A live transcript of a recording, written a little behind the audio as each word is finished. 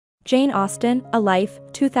Jane Austen, A Life,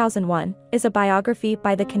 2001, is a biography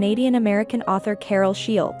by the Canadian-American author Carol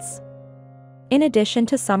Shields. In addition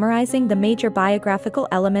to summarizing the major biographical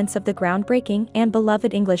elements of the groundbreaking and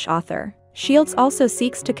beloved English author, Shields also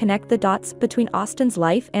seeks to connect the dots between Austen's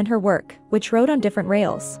life and her work, which rode on different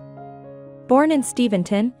rails. Born in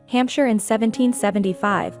Steventon, Hampshire in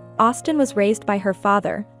 1775, Austen was raised by her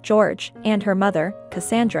father, George, and her mother,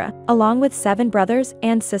 Cassandra, along with 7 brothers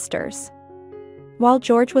and sisters. While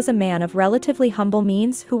George was a man of relatively humble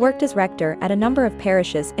means who worked as rector at a number of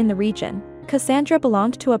parishes in the region, Cassandra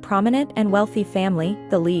belonged to a prominent and wealthy family,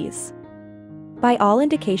 the Lees. By all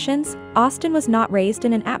indications, Austen was not raised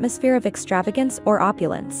in an atmosphere of extravagance or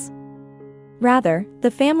opulence. Rather,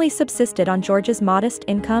 the family subsisted on George's modest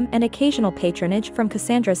income and occasional patronage from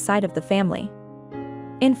Cassandra's side of the family.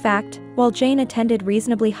 In fact, while Jane attended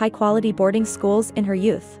reasonably high-quality boarding schools in her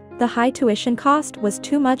youth, the high tuition cost was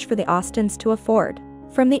too much for the Austens to afford.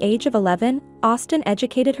 From the age of 11, Austen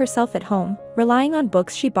educated herself at home, relying on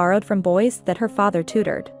books she borrowed from boys that her father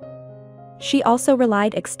tutored. She also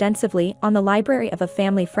relied extensively on the library of a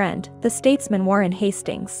family friend, the statesman Warren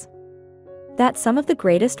Hastings. That some of the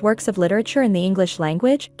greatest works of literature in the English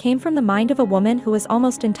language came from the mind of a woman who was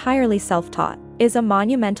almost entirely self-taught is a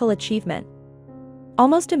monumental achievement.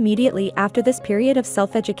 Almost immediately after this period of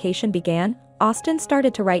self-education began, Austen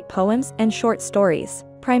started to write poems and short stories,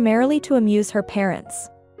 primarily to amuse her parents.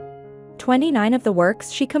 29 of the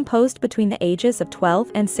works she composed between the ages of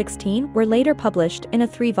 12 and 16 were later published in a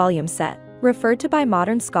 3-volume set, referred to by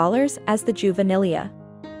modern scholars as the Juvenilia.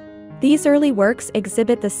 These early works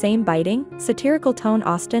exhibit the same biting, satirical tone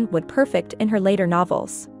Austen would perfect in her later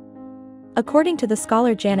novels. According to the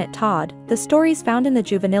scholar Janet Todd, the stories found in the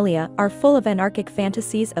Juvenilia are full of anarchic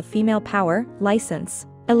fantasies of female power, license,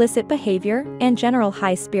 illicit behavior, and general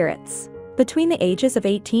high spirits. Between the ages of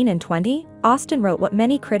 18 and 20, Austen wrote what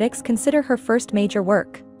many critics consider her first major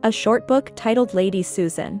work, a short book titled Lady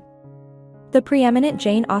Susan. The preeminent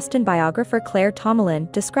Jane Austen biographer Claire Tomalin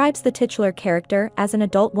describes the titular character as an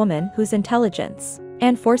adult woman whose intelligence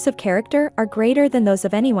and force of character are greater than those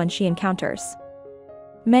of anyone she encounters.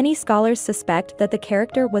 Many scholars suspect that the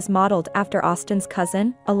character was modeled after Austen's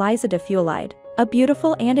cousin, Eliza de Feuillide, a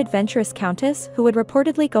beautiful and adventurous countess who would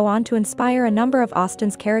reportedly go on to inspire a number of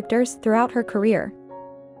Austen's characters throughout her career.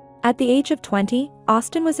 At the age of 20,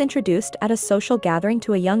 Austen was introduced at a social gathering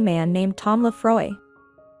to a young man named Tom Lefroy.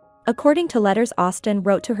 According to letters Austen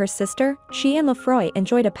wrote to her sister, she and Lefroy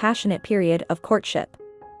enjoyed a passionate period of courtship.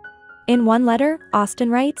 In one letter, Austen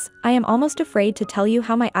writes, "I am almost afraid to tell you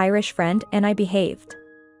how my Irish friend and I behaved.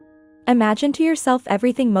 Imagine to yourself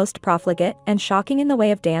everything most profligate and shocking in the way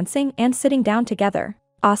of dancing and sitting down together."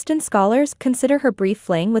 Austen scholars consider her brief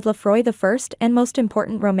fling with Lefroy the first and most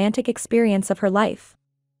important romantic experience of her life.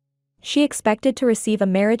 She expected to receive a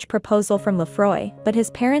marriage proposal from Lefroy, but his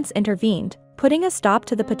parents intervened, putting a stop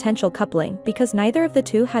to the potential coupling because neither of the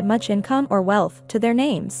two had much income or wealth to their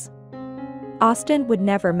names. Austen would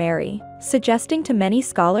never marry, suggesting to many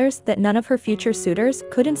scholars that none of her future suitors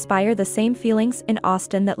could inspire the same feelings in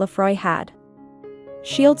Austen that Lefroy had.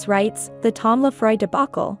 Shields writes, "The Tom Lefroy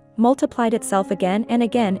debacle multiplied itself again and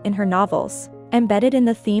again in her novels, embedded in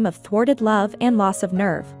the theme of thwarted love and loss of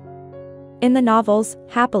nerve. In the novels,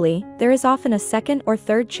 happily, there is often a second or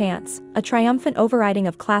third chance, a triumphant overriding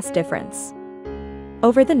of class difference."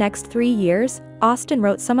 Over the next 3 years, Austen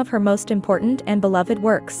wrote some of her most important and beloved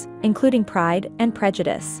works, including Pride and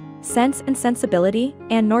Prejudice, Sense and Sensibility,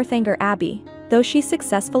 and Northanger Abbey. Though she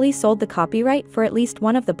successfully sold the copyright for at least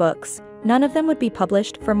one of the books, none of them would be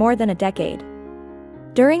published for more than a decade.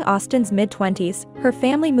 During Austen's mid-20s, her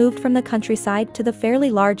family moved from the countryside to the fairly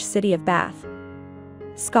large city of Bath.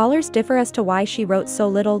 Scholars differ as to why she wrote so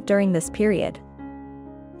little during this period.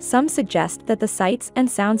 Some suggest that the sights and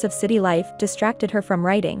sounds of city life distracted her from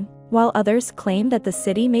writing, while others claim that the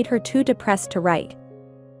city made her too depressed to write.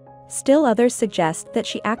 Still others suggest that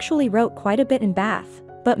she actually wrote quite a bit in Bath,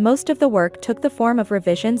 but most of the work took the form of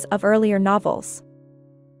revisions of earlier novels.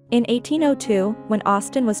 In 1802, when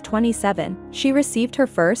Austen was 27, she received her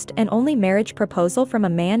first and only marriage proposal from a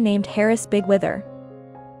man named Harris Bigwither.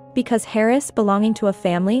 Because Harris belonging to a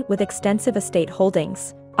family with extensive estate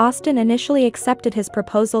holdings, Austen initially accepted his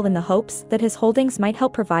proposal in the hopes that his holdings might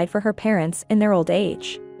help provide for her parents in their old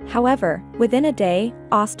age. However, within a day,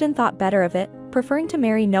 Austen thought better of it, preferring to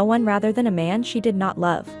marry no one rather than a man she did not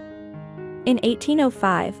love. In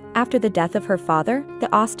 1805, after the death of her father,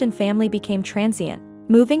 the Austen family became transient,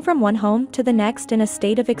 moving from one home to the next in a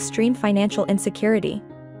state of extreme financial insecurity.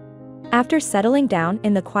 After settling down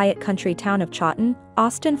in the quiet country town of Chawton,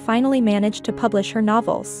 Austen finally managed to publish her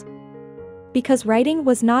novels. Because writing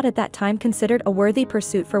was not at that time considered a worthy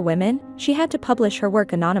pursuit for women, she had to publish her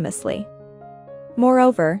work anonymously.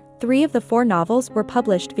 Moreover, 3 of the 4 novels were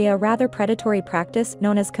published via a rather predatory practice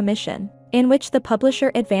known as commission, in which the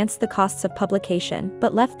publisher advanced the costs of publication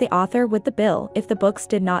but left the author with the bill if the books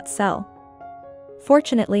did not sell.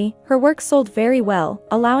 Fortunately, her work sold very well,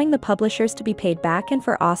 allowing the publishers to be paid back and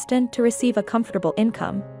for Austen to receive a comfortable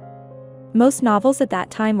income. Most novels at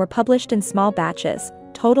that time were published in small batches,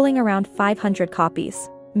 totaling around 500 copies.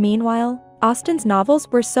 Meanwhile, Austen's novels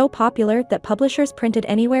were so popular that publishers printed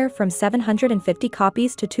anywhere from 750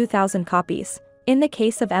 copies to 2,000 copies, in the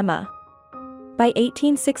case of Emma. By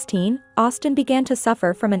 1816, Austen began to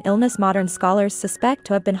suffer from an illness modern scholars suspect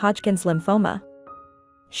to have been Hodgkin's lymphoma.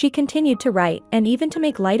 She continued to write and even to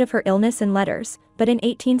make light of her illness in letters, but in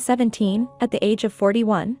 1817, at the age of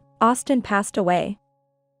 41, Austen passed away.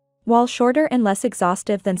 While shorter and less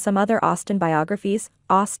exhaustive than some other Austen biographies,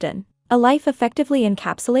 Austen, A Life effectively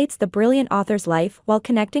encapsulates the brilliant author's life while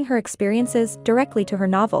connecting her experiences directly to her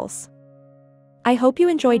novels. I hope you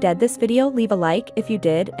enjoyed this video. Leave a like if you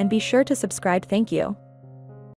did and be sure to subscribe. Thank you.